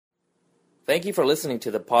Thank you for listening to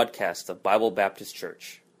the podcast of Bible Baptist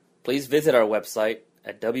Church. Please visit our website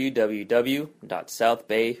at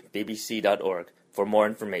www.southbaybbc.org for more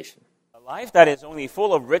information. A life that is only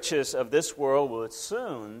full of riches of this world will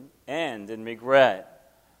soon end in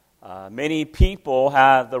regret. Many people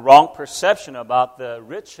have the wrong perception about the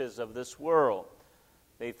riches of this world.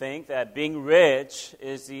 They think that being rich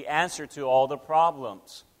is the answer to all the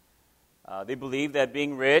problems. They believe that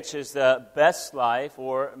being rich is the best life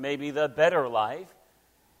or maybe the better life.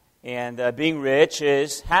 And being rich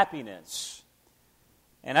is happiness.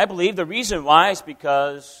 And I believe the reason why is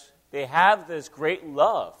because they have this great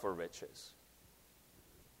love for riches.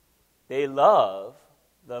 They love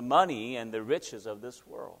the money and the riches of this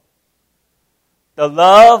world. The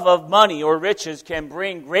love of money or riches can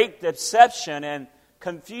bring great deception and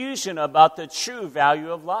confusion about the true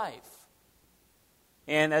value of life.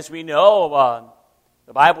 And as we know,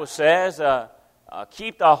 the Bible says,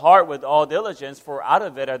 keep the heart with all diligence, for out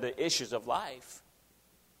of it are the issues of life.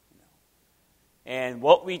 And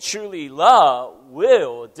what we truly love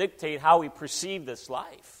will dictate how we perceive this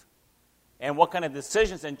life and what kind of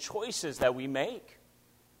decisions and choices that we make.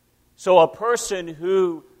 So a person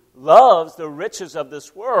who loves the riches of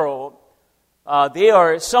this world, they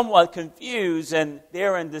are somewhat confused and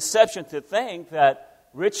they're in deception to think that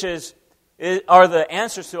riches are the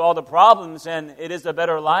answers to all the problems, and it is a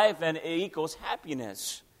better life, and it equals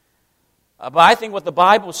happiness. But I think what the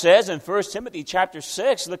Bible says in 1 Timothy chapter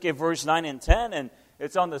 6, look at verse 9 and 10, and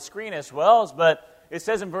it's on the screen as well, but it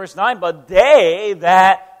says in verse 9, "But they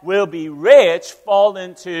that will be rich fall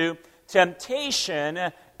into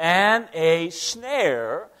temptation and a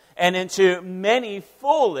snare, and into many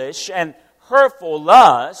foolish and hurtful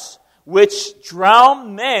lusts, which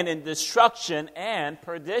drown men in destruction and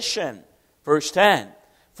perdition." Verse 10,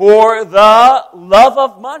 "For the love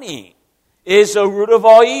of money is the root of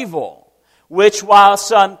all evil, which while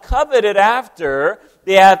some coveted after,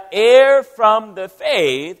 they have erred from the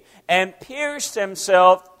faith and pierced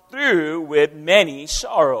themselves through with many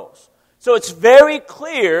sorrows." So it's very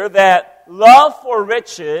clear that love for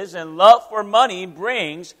riches and love for money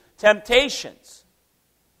brings temptations.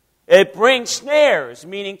 It brings snares,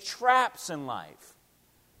 meaning traps in life.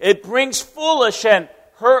 It brings foolish and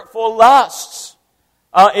hurtful lusts.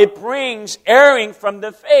 It brings erring from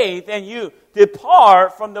the faith, and you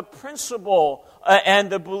depart from the principle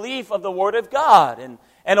and the belief of the Word of God.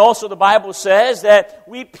 And also the Bible says that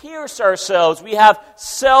we pierce ourselves. We have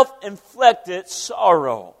self-inflicted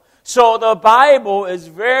sorrow. So the Bible is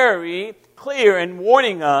very clear in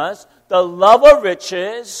warning us the love of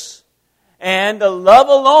riches and the love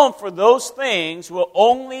alone for those things will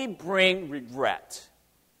only bring regret.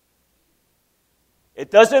 It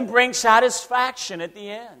doesn't bring satisfaction at the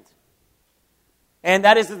end. And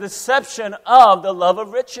that is the deception of the love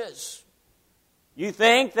of riches. You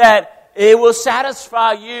think that it will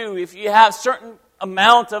satisfy you if you have certain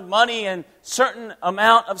amount of money and certain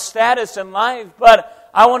amount of status in life. But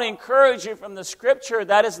I want to encourage you from the Scripture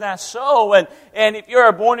that is not so. And if you're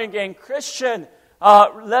a born-again Christian,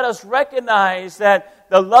 let us recognize that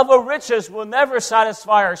the love of riches will never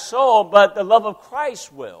satisfy our soul, but the love of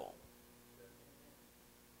Christ will.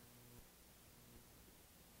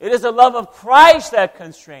 It is the love of Christ that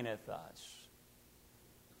constraineth us.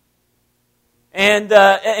 And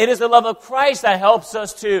it is the love of Christ that helps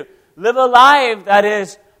us to live a life that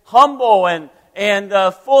is humble and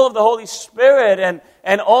full of the Holy Spirit,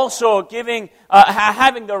 and also having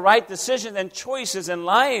the right decisions and choices in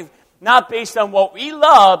life, not based on what we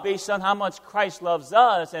love, based on how much Christ loves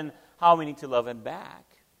us and how we need to love Him back.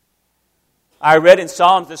 I read in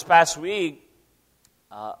Psalms this past week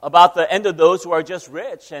about the end of those who are just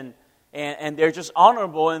rich and they're just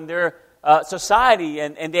honorable in their society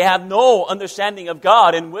and they have no understanding of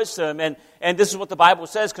God and wisdom. And this is what the Bible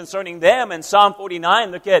says concerning them. In Psalm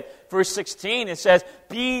 49, look at verse 16. It says,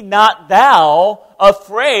 "Be not thou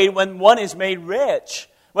afraid when one is made rich,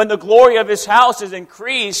 when the glory of his house is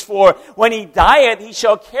increased, for when he dieth, he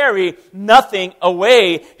shall carry nothing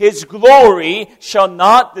away. His glory shall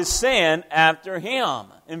not descend after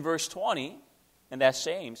him." In verse 20, in that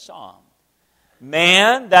same psalm,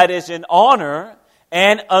 "Man that is in honor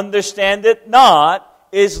and understandeth not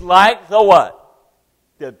is like the what?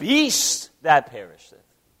 The beast that perisheth."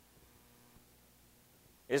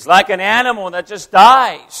 It's like an animal that just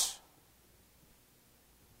dies.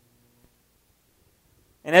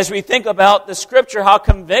 And as we think about the Scripture, how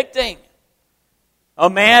convicting. A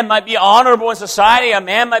man might be honorable in society, a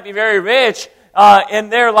man might be very rich, in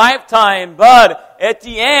their lifetime. But at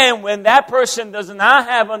the end, when that person does not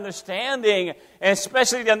have understanding, and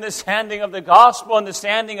especially the understanding of the gospel,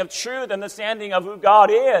 understanding of truth, understanding of who God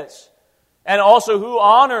is, and also who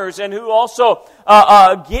honors and who also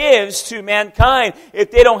gives to mankind,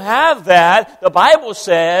 if they don't have that, the Bible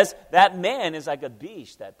says that man is like a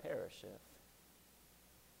beast that perisheth.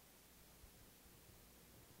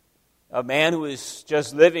 A man who is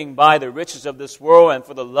just living by the riches of this world and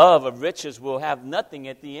for the love of riches will have nothing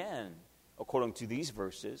at the end, according to these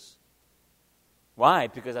verses. Why?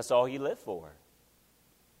 Because that's all he lived for.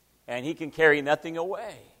 And he can carry nothing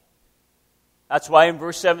away. That's why in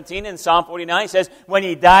verse 17 in Psalm 49 it says, when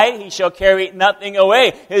he died, he shall carry nothing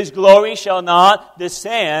away. His glory shall not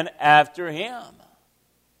descend after him.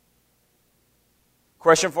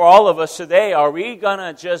 Question for all of us today, are we going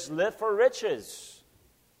to just live for riches?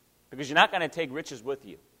 Because you're not going to take riches with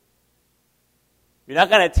you. You're not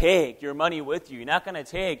going to take your money with you. You're not going to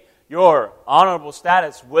take your honorable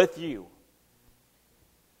status with you.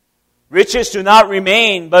 Riches do not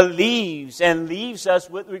remain, but leaves us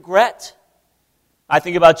with regret. I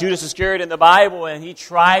think about Judas Iscariot in the Bible, and he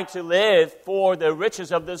tried to live for the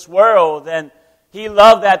riches of this world, and he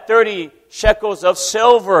loved that 30 shekels of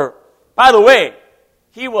silver. By the way,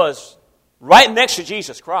 he was right next to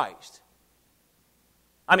Jesus Christ.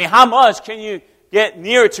 I mean, how much can you get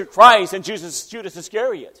nearer to Christ than Judas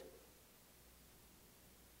Iscariot?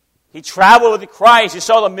 He traveled with Christ. He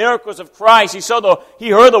saw the miracles of Christ. He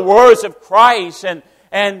heard the words of Christ. And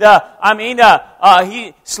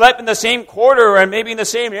he slept in the same quarter and maybe in the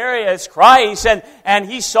same area as Christ. And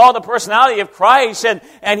he saw the personality of Christ.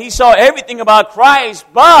 And he saw everything about Christ.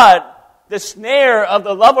 But the snare of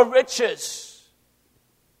the love of riches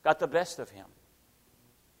got the best of him.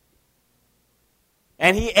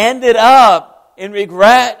 And he ended up in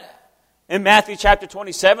regret. In Matthew chapter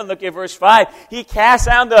 27, look at verse 5. He cast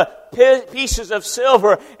down the pieces of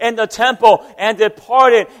silver in the temple and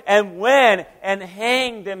departed and went and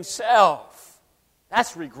hanged himself.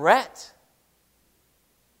 That's regret.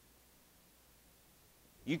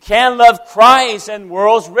 You can't love Christ and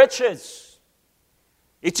world's riches.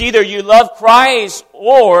 It's either you love Christ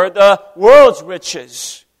or the world's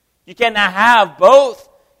riches. You cannot have both.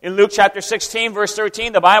 In Luke chapter 16, verse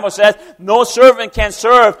 13, the Bible says, no servant can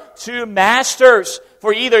serve two masters,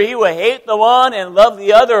 for either he will hate the one and love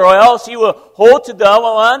the other, or else he will hold to the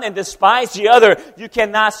one and despise the other. You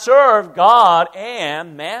cannot serve God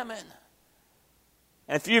and mammon.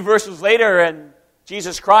 And a few verses later, and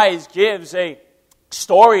Jesus Christ gives a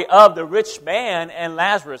story of the rich man and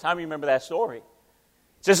Lazarus. How many remember that story?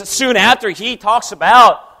 It says that soon after he talks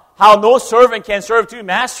about how no servant can serve two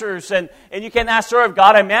masters, and you cannot serve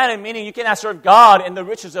God and mammon, meaning you cannot serve God and the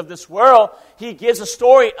riches of this world. He gives a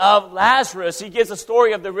story of Lazarus. He gives a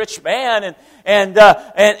story of the rich man, and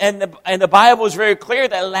the Bible is very clear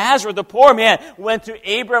that Lazarus, the poor man, went to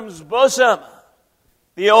Abram's bosom,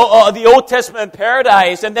 the Old Testament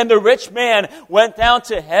paradise, and then the rich man went down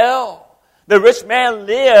to hell. The rich man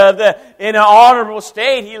lived in an honorable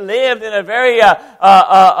state. He lived in a very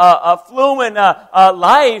affluent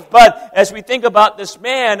life. But as we think about this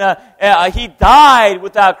man, he died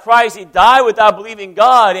without Christ. He died without believing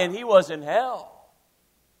God, and he was in hell.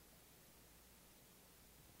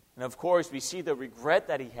 And of course, we see the regret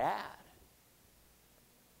that he had.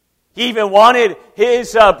 He even wanted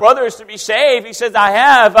his brothers to be saved. He says, I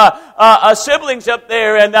have siblings up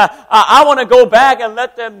there, and I want to go back and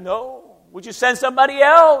let them know. Would you send somebody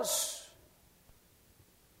else?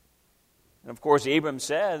 And of course, Abram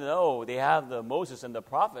said, no, they have the Moses and the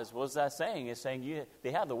prophets. What's that saying? It's saying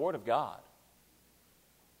they have the Word of God.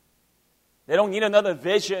 They don't need another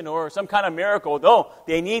vision or some kind of miracle. No,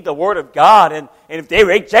 they need the Word of God. And if they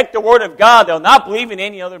reject the Word of God, they'll not believe in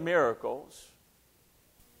any other miracles.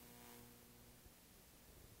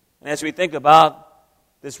 And as we think about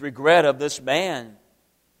this regret of this man,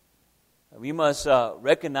 we must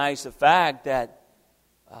recognize the fact that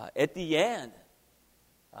at the end,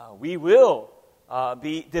 we will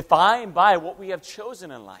be defined by what we have chosen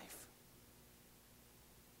in life.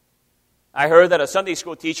 I heard that a Sunday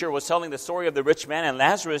school teacher was telling the story of the rich man and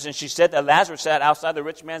Lazarus, and she said that Lazarus sat outside the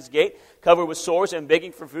rich man's gate, covered with sores and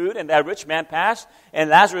begging for food, and that rich man passed, and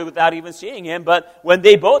Lazarus without even seeing him. But when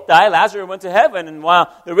they both died, Lazarus went to heaven, and while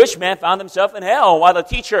the rich man found himself in hell. While the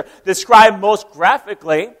teacher described most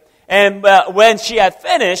graphically, and when she had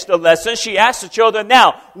finished the lesson, she asked the children,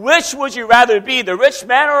 now, which would you rather be, the rich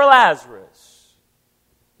man or Lazarus?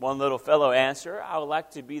 One little fellow answered, I would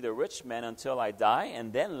like to be the rich man until I die,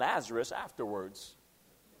 and then Lazarus afterwards.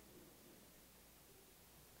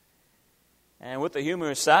 And with the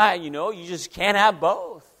humorous side, you just can't have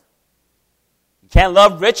both. You can't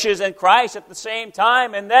love riches and Christ at the same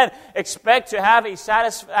time and then expect to have a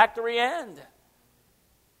satisfactory end.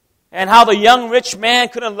 And how the young rich man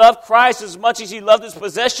couldn't love Christ as much as he loved his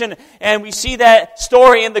possession. And we see that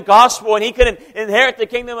story in the gospel. And he couldn't inherit the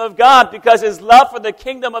kingdom of God because his love for the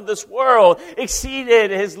kingdom of this world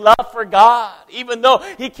exceeded his love for God. Even though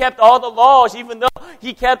he kept all the laws, even though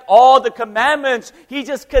he kept all the commandments, he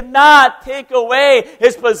just could not take away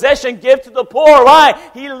his possession, give to the poor. Why?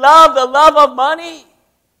 He loved the love of money.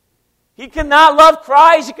 He could not love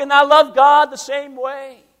Christ. He could not love God the same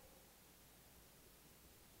way.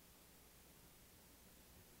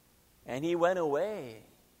 And he went away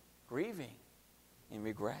grieving in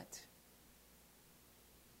regret.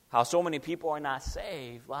 How so many people are not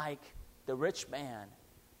saved, like the rich man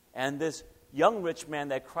and this young rich man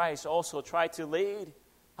that Christ also tried to lead.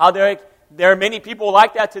 How there are many people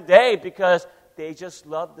like that today because they just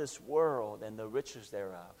love this world and the riches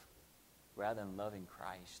thereof rather than loving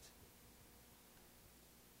Christ.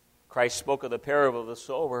 Christ spoke of the parable of the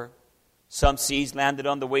sower. Some seeds landed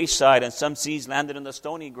on the wayside, and some seeds landed on the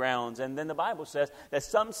stony grounds. And then the Bible says that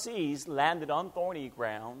some seeds landed on thorny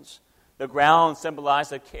grounds. The ground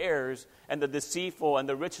symbolized the cares and the deceitful and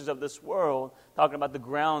the riches of this world, talking about the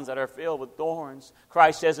grounds that are filled with thorns.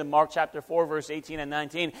 Christ says in Mark chapter 4, verse 18 and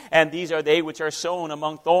 19, "And these are they which are sown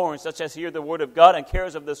among thorns, such as hear the word of God and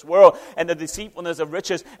cares of this world, and the deceitfulness of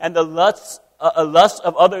riches, and the lust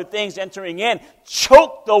of other things entering in,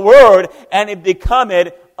 choke the word, and it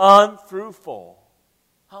becometh unfruitful."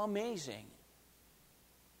 How amazing.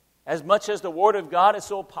 As much as the word of God is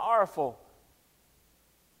so powerful,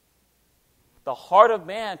 the heart of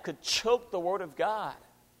man could choke the word of God.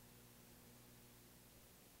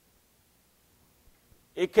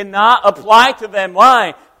 It cannot apply to them.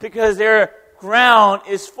 Why? Because their ground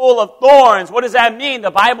is full of thorns. What does that mean?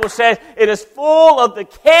 The Bible says it is full of the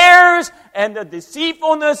cares and the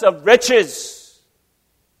deceitfulness of riches.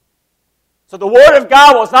 So the word of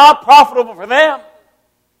God was not profitable for them.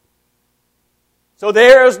 So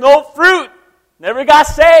there is no fruit. Never got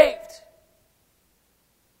saved.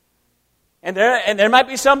 And there might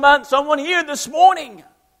be someone here this morning.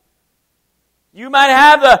 You might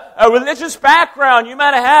have a religious background. You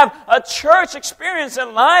might have a church experience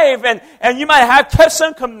in life. And you might have kept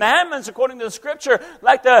some commandments according to the Scripture,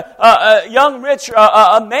 like the young rich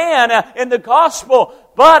man in the gospel.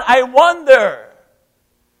 But I wonder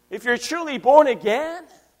if you're truly born again,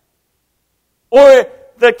 or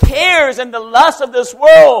the cares and the lust of this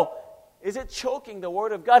world, is it choking the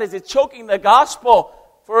Word of God? Is it choking the gospel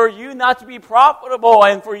for you not to be profitable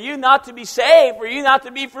and for you not to be saved, for you not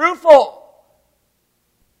to be fruitful?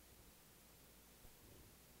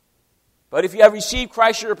 But if you have received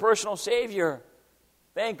Christ your personal Savior,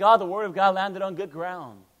 thank God the Word of God landed on good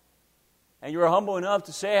ground. And you are humble enough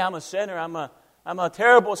to say, I'm a sinner, I'm a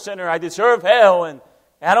terrible sinner, I deserve hell, and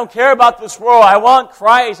I don't care about this world. I want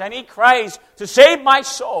Christ. I need Christ to save my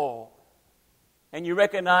soul. And you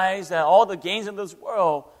recognize that all the gains in this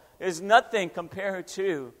world is nothing compared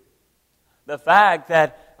to the fact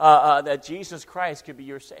that that Jesus Christ could be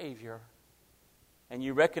your Savior. And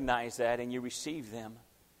you recognize that and you receive them.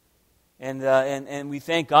 And we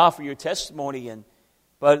thank God for your testimony.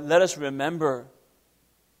 But let us remember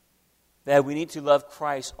that we need to love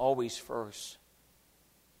Christ always first.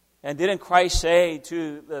 And didn't Christ say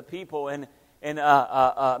to the people in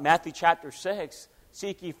Matthew chapter 6,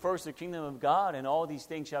 "Seek ye first the kingdom of God, and all these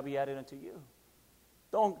things shall be added unto you."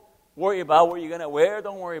 Don't worry about what you're going to wear.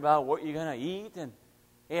 Don't worry about what you're going to eat.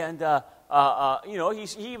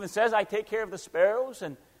 He even says, "I take care of the sparrows,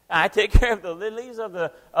 and I take care of the lilies of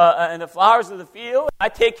and the flowers of the field. I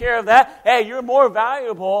take care of that." Hey, you're more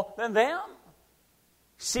valuable than them.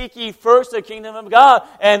 Seek ye first the kingdom of God,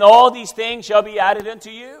 and all these things shall be added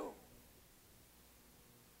unto you.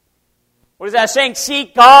 What is that saying?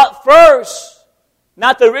 Seek God first.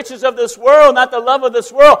 Not the riches of this world, not the love of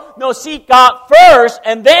this world. No, seek God first,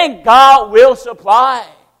 and then God will supply.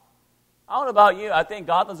 I don't know about you. I think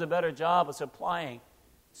God does a better job of supplying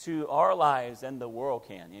to our lives than the world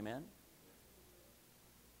can. Amen?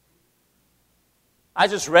 I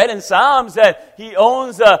just read in Psalms that He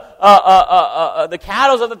owns the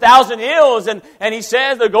cattle of the 1,000 hills, and He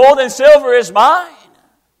says, "The gold and silver is mine."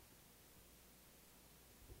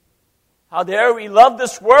 How dare we love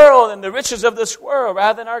this world and the riches of this world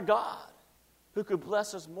rather than our God, who could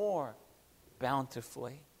bless us more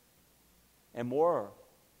bountifully and more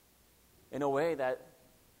in a way that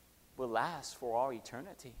will last for all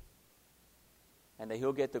eternity, and that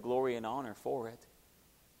He'll get the glory and honor for it.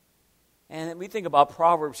 And we think about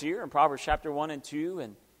Proverbs here in Proverbs chapter 1 and 2,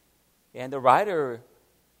 and the writer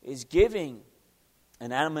is giving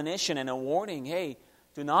an admonition and a warning. Hey,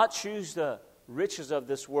 do not choose the riches of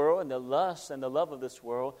this world and the lust and the love of this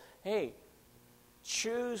world. Hey,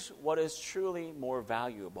 choose what is truly more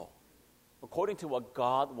valuable, according to what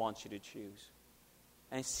God wants you to choose.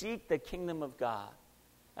 And seek the kingdom of God.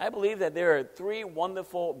 I believe that there are 3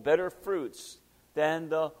 wonderful, better fruits than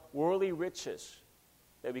the worldly riches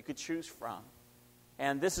that we could choose from.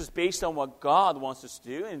 And this is based on what God wants us to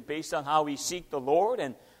do and based on how we seek the Lord.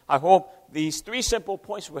 And I hope these 3 simple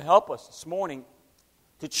points will help us this morning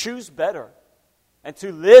to choose better and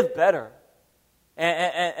to live better.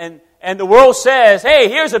 And the world says, hey,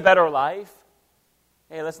 here's a better life.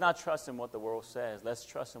 Hey, let's not trust in what the world says. Let's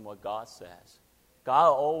trust in what God says.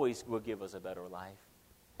 God always will give us a better life.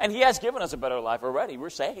 And He has given us a better life already.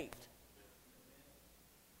 We're saved.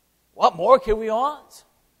 What more can we want?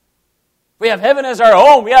 We have heaven as our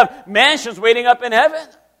home. We have mansions waiting up in heaven.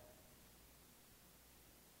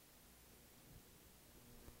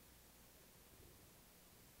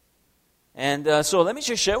 And so let me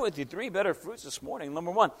just share with you 3 better fruits this morning.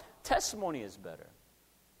 Number 1, testimony is better.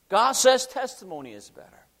 God says testimony is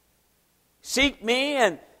better. Seek me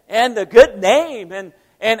and the good name and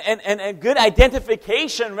good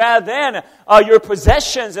identification rather than your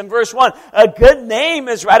possessions. In verse 1, a good name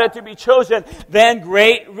is rather to be chosen than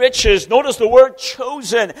great riches. Notice the word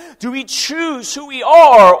chosen. Do we choose who we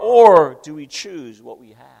are, or do we choose what we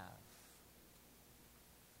have?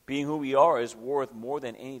 Being who we are is worth more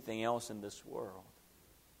than anything else in this world.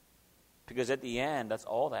 Because at the end, that's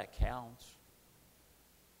all that counts.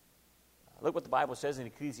 Look what the Bible says in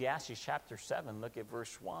Ecclesiastes chapter 7. Look at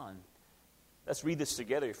verse 1. Let's read this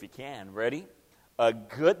together if you can. Ready? A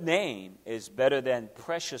good name is better than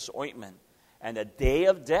precious ointment, and a day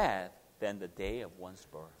of death than the day of one's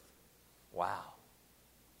birth. Wow.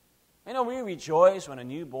 You know, we rejoice when a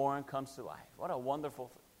newborn comes to life. What a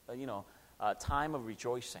wonderful, time of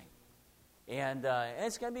rejoicing. And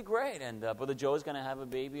it's going to be great. And Brother Joe is going to have a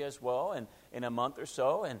baby as well in a month or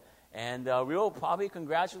so. And we'll probably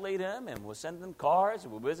congratulate him, and we'll send him cards,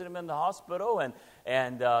 and we'll visit him in the hospital, and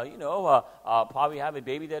probably have a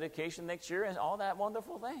baby dedication next year, and all that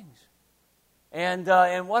wonderful things. And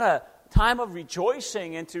what a time of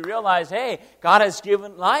rejoicing, and to realize, hey, God has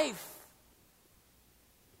given life.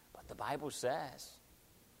 But the Bible says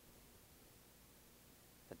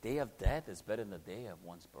the day of death is better than the day of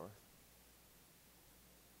one's birth.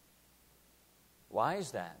 Why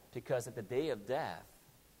is that? Because at the day of death,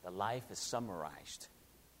 the life is summarized.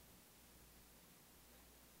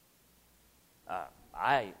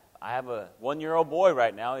 I have a 1-year-old boy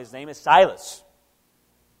right now. His name is Silas.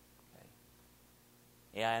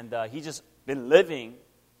 Okay. And he's just been living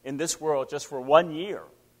in this world just for 1 year.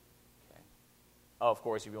 Okay. Oh, of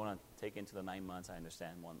course, if you want to take into the 9 months, I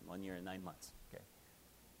understand. 1 year and 9 months. Okay.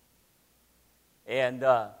 And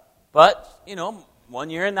but 1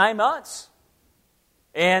 year and 9 months.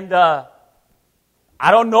 And I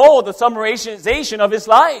don't know the summarization of his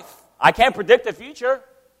life. I can't predict the future.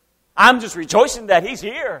 I'm just rejoicing that he's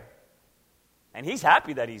here. And he's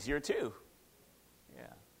happy that he's here too. Yeah.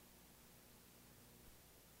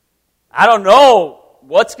 I don't know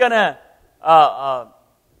what's going to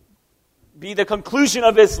be the conclusion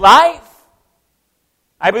of his life.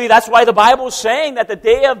 I believe that's why the Bible is saying that the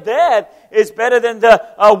day of death is better than the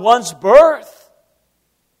one's birth.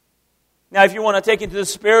 Now, if you want to take into the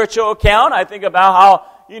spiritual account, I think about how,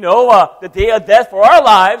 the day of death for our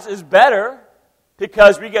lives is better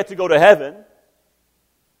because we get to go to heaven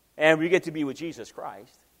and we get to be with Jesus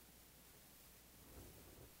Christ.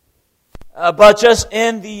 But just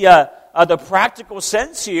in the practical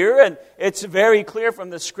sense here, and it's very clear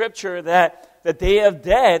from the Scripture that the day of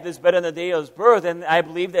death is better than the day of birth, and I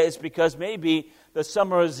believe that it's because maybe the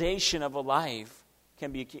summarization of a life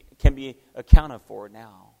can be accounted for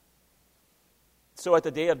now. So at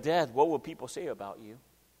the day of death, what will people say about you?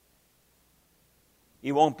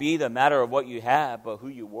 It won't be the matter of what you have, but who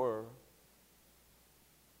you were.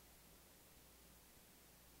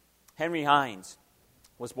 Henry Heinz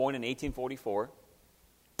was born in 1844,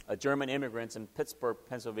 a German immigrant in Pittsburgh,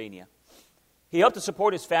 Pennsylvania. He helped to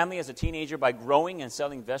support his family as a teenager by growing and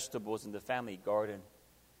selling vegetables in the family garden.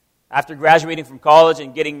 After graduating from college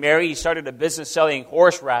and getting married, he started a business selling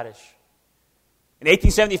horseradish. In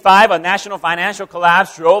 1875, a national financial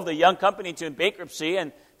collapse drove the young company into bankruptcy,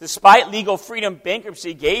 and despite legal freedom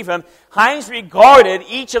bankruptcy gave him, Heinz regarded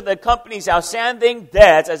each of the company's outstanding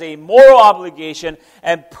debts as a moral obligation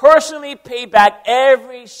and personally paid back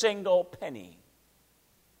every single penny.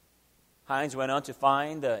 Heinz went on to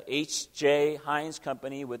find the H.J. Heinz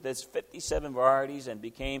Company with its 57 varieties and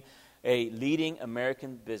became a leading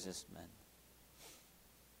American businessman.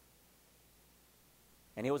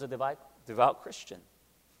 And he was a devout Christian.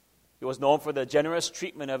 He was known for the generous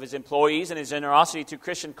treatment of his employees and his generosity to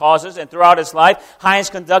Christian causes. And throughout his life, Hines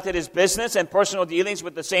conducted his business and personal dealings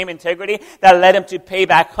with the same integrity that led him to pay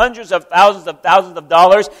back hundreds of thousands of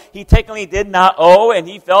dollars he technically did not owe. And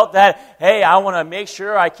he felt that, hey, I want to make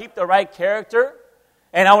sure I keep the right character.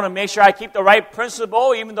 And I want to make sure I keep the right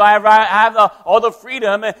principle, even though I have all the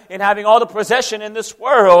freedom in having all the possession in this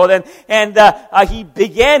world. And he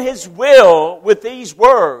began his will with these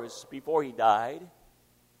words before he died.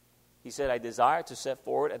 He said, I desire to set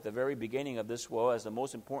forward at the very beginning of this will as the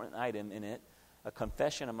most important item in it, a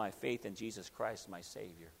confession of my faith in Jesus Christ, my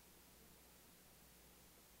Savior.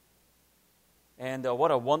 And what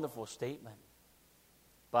a wonderful statement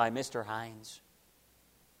by Mr. Hines.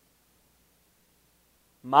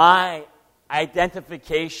 My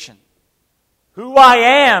identification, who I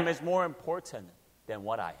am, is more important than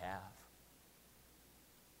what I have.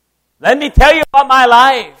 Let me tell you about my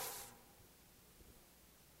life.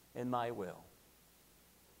 In my will,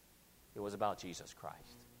 it was about Jesus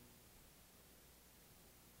Christ.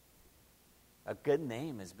 A good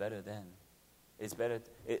name is better than, it's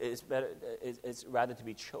rather to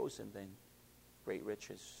be chosen than great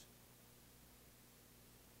riches.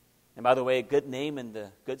 And by the way, a good name and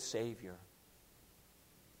the good Savior.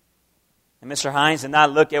 And Mr. Hines did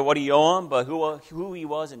not look at what he owned, but who he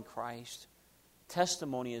was in Christ.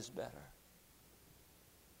 Testimony is better.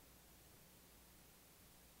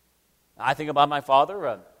 I think about my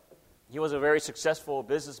father. He was a very successful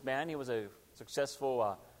businessman. He was a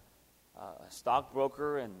successful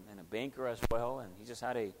stockbroker and a banker as well. And he just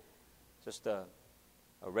had a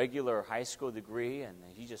regular high school degree, and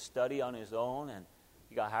he just studied on his own. And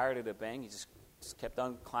he got hired at a bank. He just kept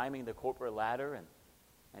on climbing the corporate ladder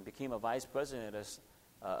and became a vice president at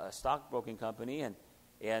a stockbroking company,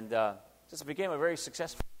 and just became a very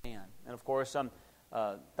successful man. And of course, some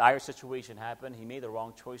dire situation happened. He made the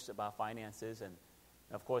wrong choice about finances, and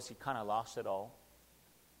of course, he kind of lost it all.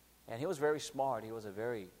 And he was very smart. He was a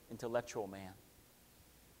very intellectual man.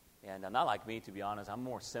 And not like me, to be honest. I'm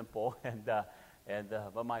more simple.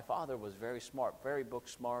 But my father was very smart, very book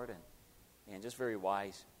smart, and just very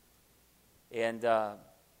wise.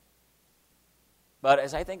 But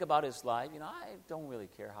as I think about his life, I don't really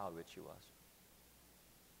care how rich he was.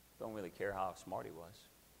 Don't really care how smart he was.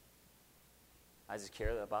 I just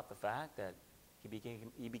care about the fact that he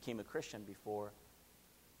became a Christian before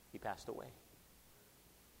he passed away.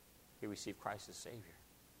 He received Christ as Savior.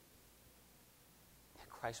 That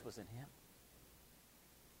Christ was in him.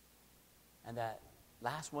 And that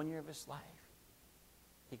last 1 year of his life,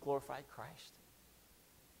 he glorified Christ.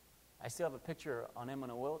 I still have a picture on him in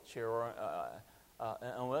a wheelchair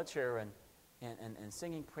and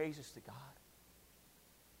singing praises to God.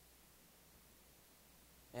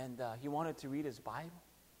 And he wanted to read his Bible.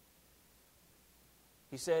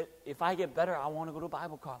 He said, if I get better, I want to go to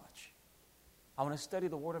Bible college. I want to study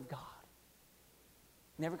the Word of God.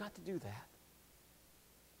 Never got to do that.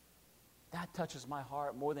 That touches my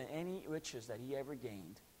heart more than any riches that he ever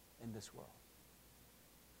gained in this world.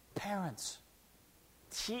 Parents,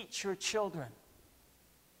 teach your children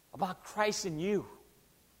about Christ in you,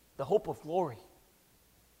 the hope of glory.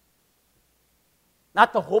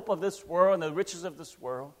 Not the hope of this world and the riches of this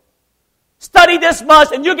world. Study this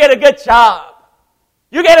much and you get a good job.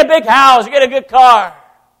 You get a big house, you get a good car.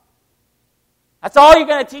 That's all you're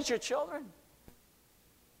going to teach your children.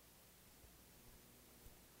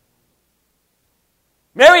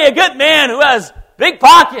 Marry a good man who has big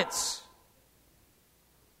pockets.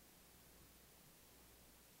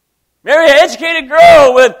 Marry an educated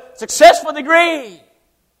girl with a successful degree.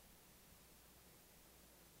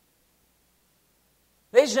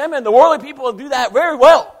 Ladies and gentlemen, the worldly people do that very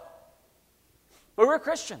well. But we're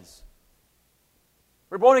Christians.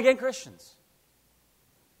 We're born-again Christians.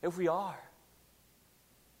 If we are,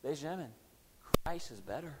 ladies and gentlemen, Christ is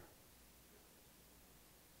better.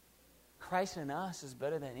 Christ in us is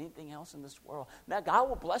better than anything else in this world. Now, God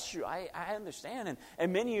will bless you. I understand.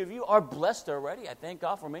 And many of you are blessed already. I thank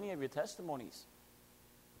God for many of your testimonies.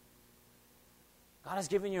 God has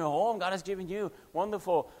given you a home. God has given you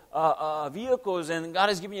wonderful vehicles. And God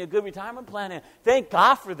has given you a good retirement plan. And thank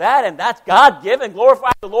God for that. And that's God-given.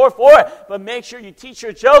 Glorify the Lord for it. But make sure you teach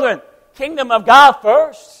your children kingdom of God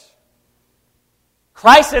first.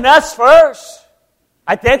 Christ in us first.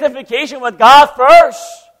 Identification with God first.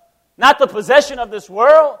 Not the possession of this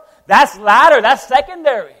world. That's latter. That's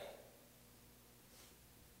secondary.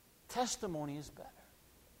 Testimony is better.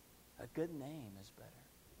 A good name is better.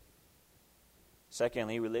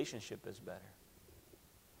 Secondly, relationship is better.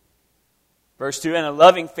 Verse 2, and a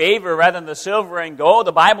loving favor rather than the silver and gold.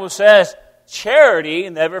 The Bible says, charity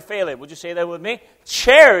never faileth. Would you say that with me?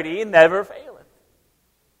 Charity never faileth.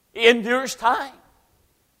 It endures time.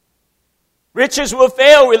 Riches will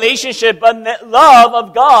fail, relationship, but love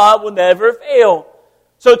of God will never fail.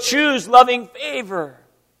 So choose loving favor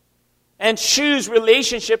and choose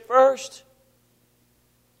relationship first.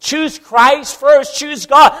 Choose Christ first. Choose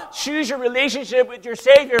God. Choose your relationship with your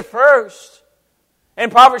Savior first. In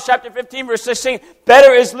Proverbs chapter 15, verse 16,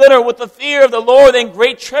 better is little with the fear of the Lord than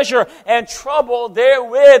great treasure and trouble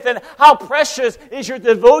therewith. And how precious is your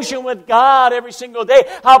devotion with God every single day.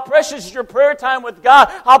 How precious is your prayer time with God.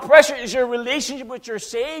 How precious is your relationship with your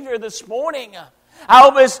Savior this morning.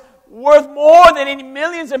 How it is worth more than any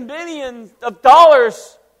millions and billions of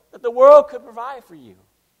dollars that the world could provide for you.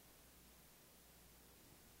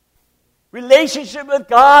 Relationship with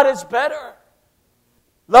God is better.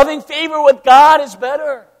 Loving favor with God is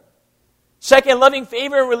better. Second, loving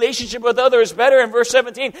favor and relationship with others is better. In verse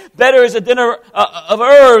 17, better is a dinner of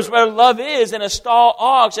herbs where love is than a stalled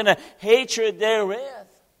ox and a hatred therewith.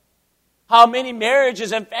 How many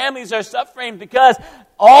marriages and families are suffering because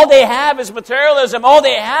all they have is materialism, all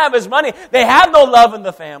they have is money. They have no love in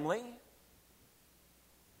the family.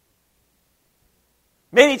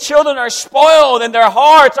 Many children are spoiled and their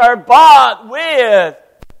hearts are bought with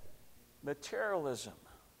materialism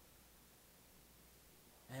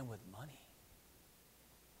and with money.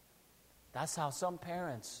 That's how some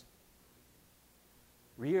parents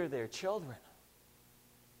rear their children.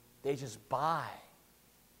 They just buy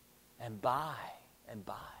and buy and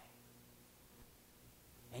buy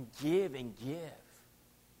and give and give.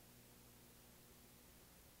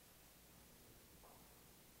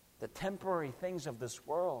 The temporary things of this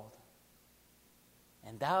world.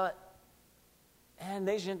 And that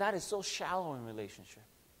is so shallow in relationship.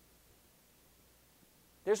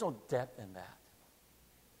 There's no depth in that.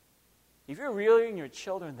 If you're rearing your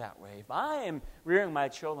children that way, if I am rearing my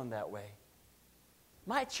children that way,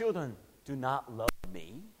 my children do not love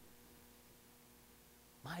me.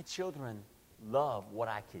 My children love what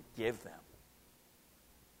I could give them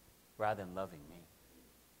rather than loving me.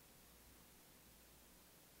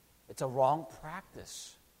 It's a wrong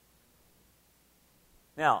practice.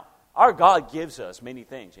 Now, our God gives us many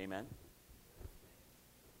things, amen?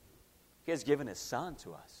 He has given His Son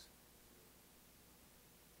to us.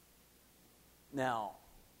 Now,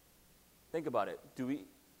 think about it.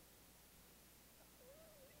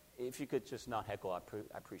 If you could just not heckle, I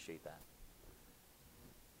appreciate that.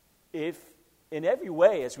 If in every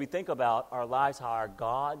way, as we think about our lives, how our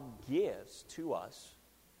God gives to us,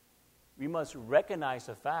 we must recognize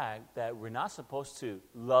the fact that we're not supposed to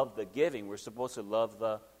love the giving. We're supposed to love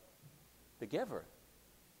the giver,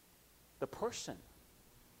 the person.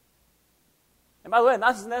 And by the way,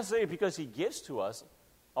 not necessarily because He gives to us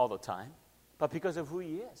all the time, but because of who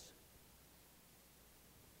He is.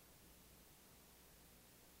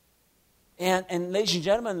 And ladies and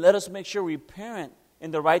gentlemen, let us make sure we parent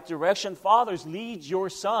in the right direction. Fathers, lead your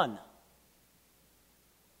son.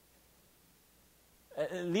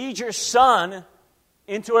 Lead your son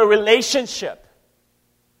into a relationship.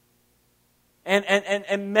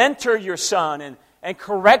 And mentor your son and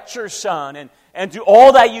correct your son and do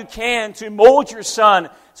all that you can to mold your son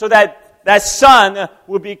so that that son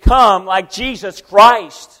will become like Jesus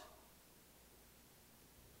Christ.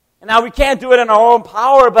 And now we can't do it in our own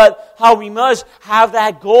power, but how we must have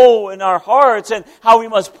that goal in our hearts and how we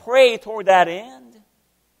must pray toward that end.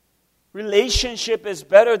 Relationship is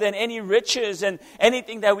better than any riches and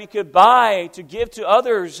anything that we could buy to give to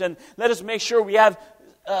others. And let us make sure we have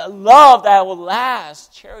love that will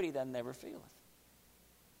last, charity that never faileth.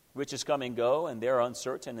 Riches come and go, and they're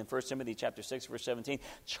uncertain. In 1 Timothy chapter 6, verse 17,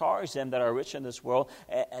 charge them that are rich in this world,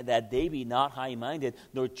 that they be not high-minded,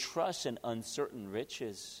 nor trust in uncertain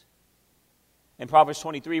riches. In Proverbs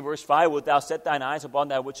 23, verse 5, wilt thou set thine eyes upon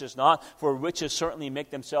that which is not? For riches certainly make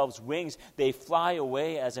themselves wings. They fly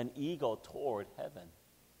away as an eagle toward heaven.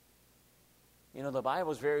 You know, the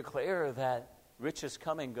Bible is very clear that riches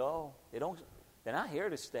come and go. They're not here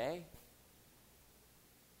to stay.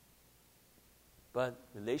 But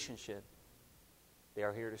relationship, they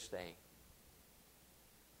are here to stay.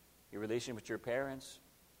 Your relationship with your parents,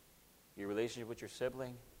 your relationship with your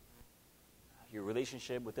sibling, your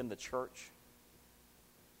relationship within the church.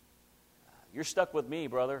 You're stuck with me,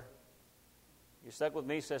 brother. You're stuck with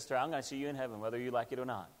me, sister. I'm going to see you in heaven, whether you like it or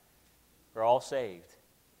not. We're all saved.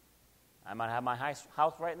 I might have my house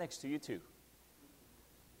right next to you, too.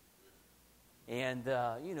 And,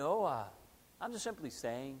 I'm just simply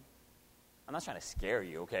saying, I'm not trying to scare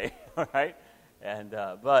you, okay? All right?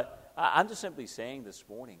 But I'm just simply saying this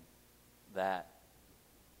morning that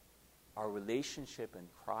our relationship in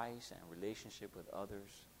Christ and relationship with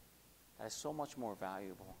others, that is so much more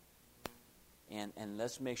valuable. And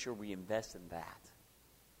let's make sure we invest in that.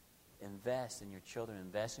 Invest in your children.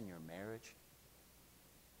 Invest in your marriage.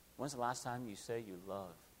 When's the last time you say you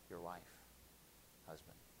love your wife,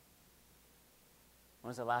 husband?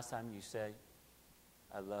 When's the last time you said,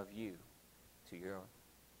 I love you to your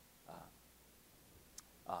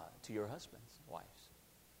husbands, wives?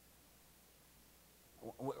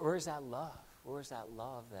 Where is that love? Where is that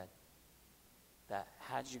love that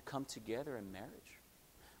had you come together in marriage?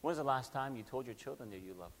 When's the last time you told your children that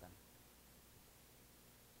you love them?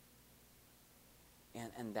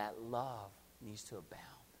 And that love needs to abound.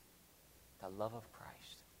 The love of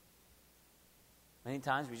Christ. Many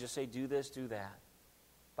times we just say, do this, do that.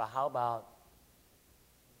 But how about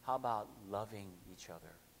loving each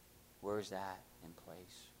other? Where is that in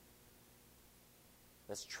place?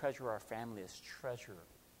 Let's treasure our family. Let's treasure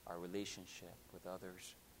our relationship with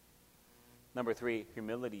others. Number 3,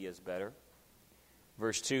 humility is better.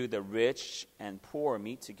 Verse 2, the rich and poor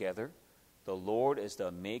meet together. The Lord is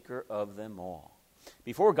the maker of them all.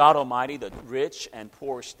 Before God Almighty, the rich and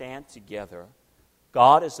poor stand together.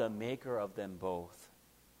 God is the maker of them both.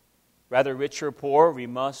 Whether rich or poor, we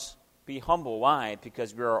must be humble. Why?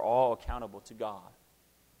 Because we are all accountable to God.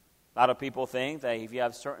 A lot of people think that if you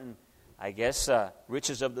have certain,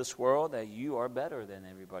 riches of this world, that you are better than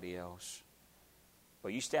everybody else.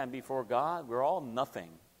 But you stand before God, we're all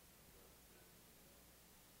nothing.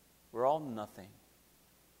 We're all nothing.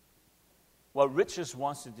 What riches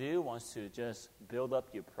wants to do, wants to just build up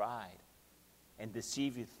your pride and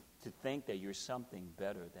deceive you to think that you're something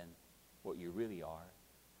better than what you really are.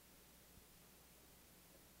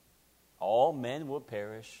 All men will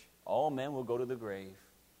perish. All men will go to the grave.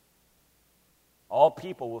 All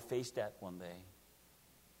people will face that one day.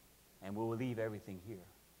 And we will leave everything here.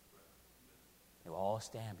 They will all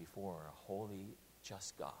stand before a holy,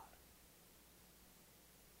 just God.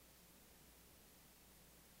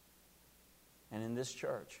 And in this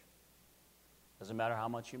church, doesn't matter how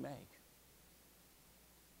much you make.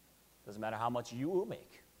 Doesn't matter how much you will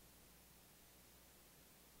make.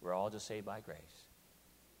 We're all just saved by grace.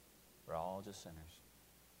 We're all just sinners.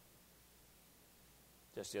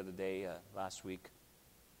 Just the other day, last week,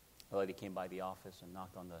 a lady came by the office and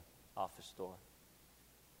knocked on the office door.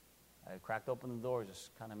 I cracked open the door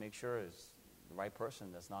just kind of make sure it's the right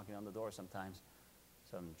person that's knocking on the door. Sometimes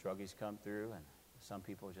some druggies come through and some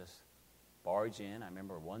people just barge in. I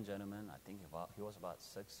remember one gentleman, I think he was about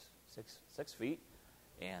six feet,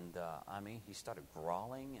 and he started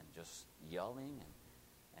growling and just yelling,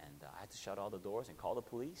 and I had to shut all the doors and call the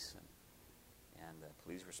police, and the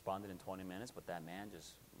police responded in 20 minutes, but that man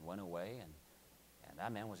just went away, and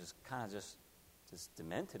that man was just kind of just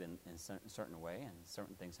demented in a certain way, and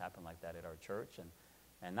certain things happen like that at our church,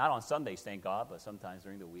 and not on Sundays, thank God, but sometimes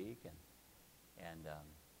during the week, and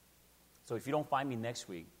so if you don't find me next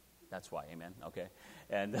week, that's why, amen, okay,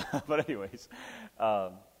 and but anyways,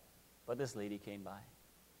 but this lady came by.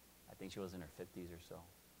 I think she was in her 50s or so,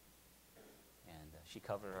 and she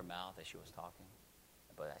covered her mouth as she was talking,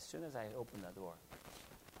 but as soon as I opened that door,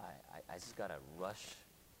 I just got a rush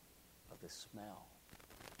of the smell,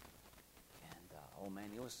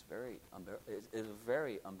 and it was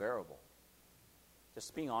very unbearable.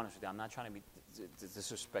 Just being honest with you, I'm not trying to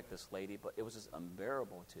disrespect this lady, but it was just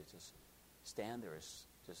unbearable to just stand there,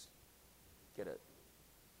 just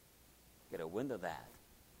get a wind of that.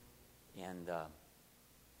 And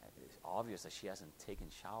it's obvious that she hasn't taken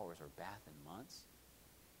showers or bath in months.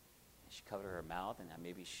 And she covered her mouth, and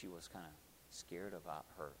maybe she was kind of scared about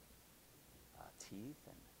her teeth.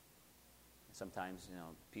 And sometimes,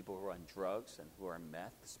 people who are on drugs and who are on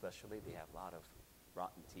meth especially, they have a lot of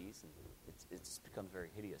rotten teeth, and it just becomes a very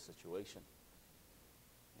hideous situation.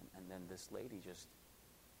 And then this lady just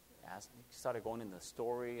started going into the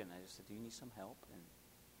story, and I just said, do you need some help? And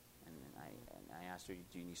I asked her,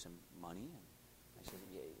 do you need some money? And I said,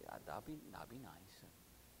 yeah, that'll be nice. And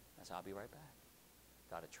I said, I'll be right back.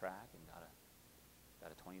 Got a track and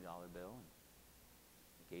got a $20 bill, and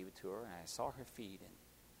I gave it to her, and I saw her feet, and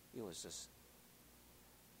it was just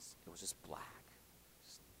black,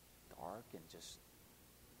 just dark, and just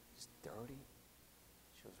dirty.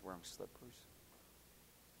 She was wearing slippers.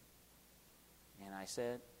 And I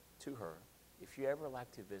said to her, if you ever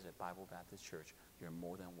like to visit Bible Baptist Church, you're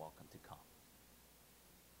more than welcome to come.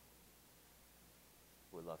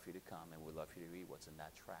 We'd love for you to come, and we'd love for you to read what's in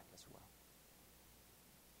that tract as well.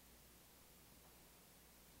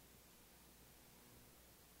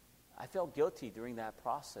 I felt guilty during that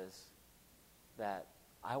process that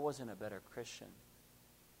I wasn't a better Christian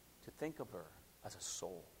to think of her as a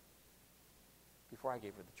soul. before I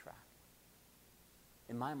gave her the tract.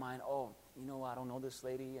 In my mind, oh, you know, I don't know this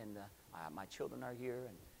lady, and my children are here,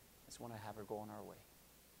 and I just want to have her go on our way.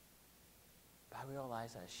 But I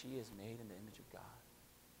realized that she is made in the image of God,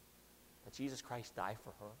 that Jesus Christ died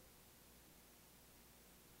for her,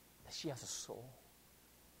 that she has a soul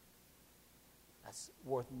that's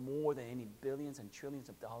worth more than any billions and trillions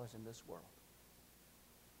of dollars in this world,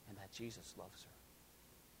 and that Jesus loves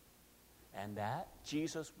her, and that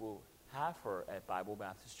Jesus will have her at Bible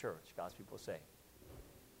Baptist Church. God's people say.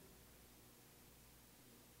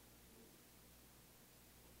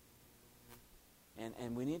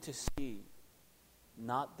 And we need to see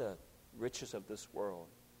not the riches of this world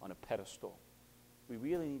on a pedestal. We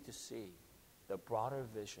really need to see the broader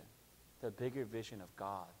vision, the bigger vision of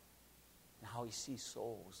God, and how He sees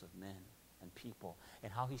souls of men and people,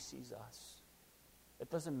 and how He sees us.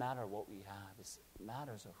 It doesn't matter what we have. It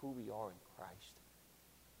matters of who we are in Christ.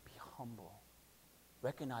 Be humble.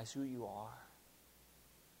 Recognize who you are.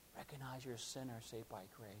 Recognize you're a sinner saved by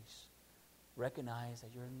grace. Recognize that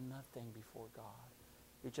you're nothing before God.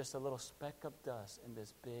 You're just a little speck of dust in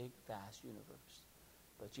this big, vast universe.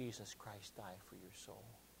 But Jesus Christ died for your soul.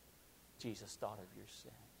 Jesus thought of your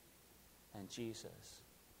sin. And Jesus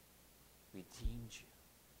redeemed you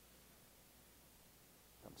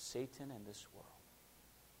from Satan and this world.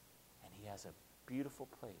 And He has a beautiful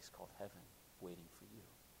place called heaven waiting for you.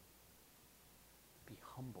 Be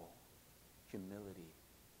humble. Humility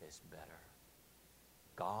is better.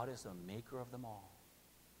 God is the maker of them all.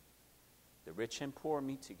 The rich and poor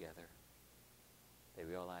meet together. They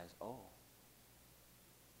realize, oh,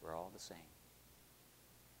 we're all the same.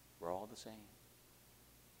 We're all the same.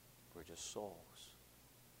 We're just souls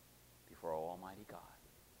before Almighty God.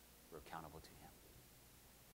 We're accountable to Him.